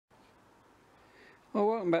Well,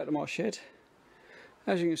 welcome back to my shed.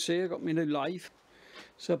 As you can see, I've got my new lathe.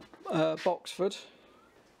 It's a Boxford.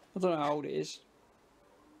 I don't know how old it is.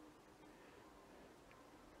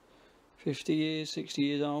 50 years, 60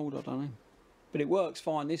 years old, I don't know. But it works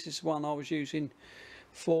fine. This is the one I was using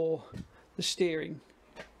for the steering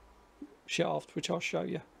shaft, which I'll show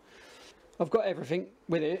you. I've got everything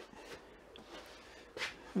with it.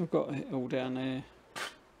 I've got it all down there.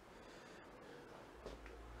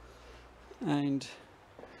 And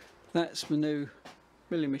that's my new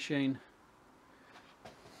milling machine.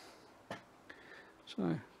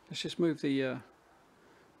 So let's just move the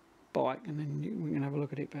bike and then we can have a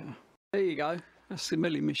look at it better. There you go, that's the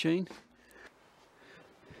milling machine.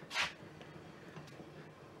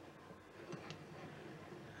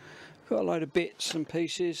 Got a load of bits and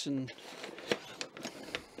pieces and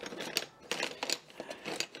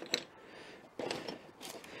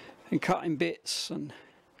cutting bits and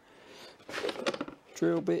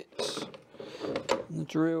drill bits and the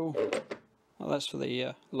drill. Well, that's for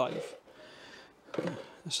the lathe.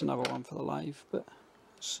 That's another one for the lathe, but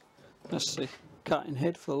that's the cutting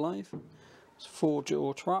head for the lathe. It's a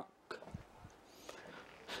 4-jaw truck.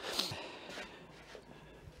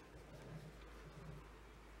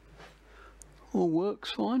 All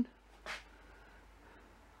works fine.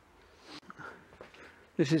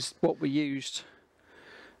 This is what we used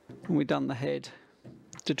when we done the head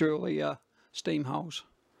to drill the steam holes.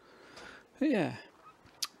 But yeah,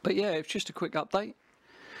 it's just a quick update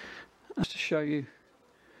just to show you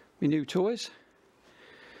my new toys.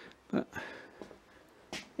 But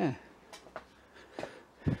yeah,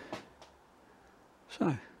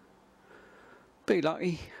 so be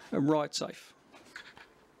lucky and ride safe.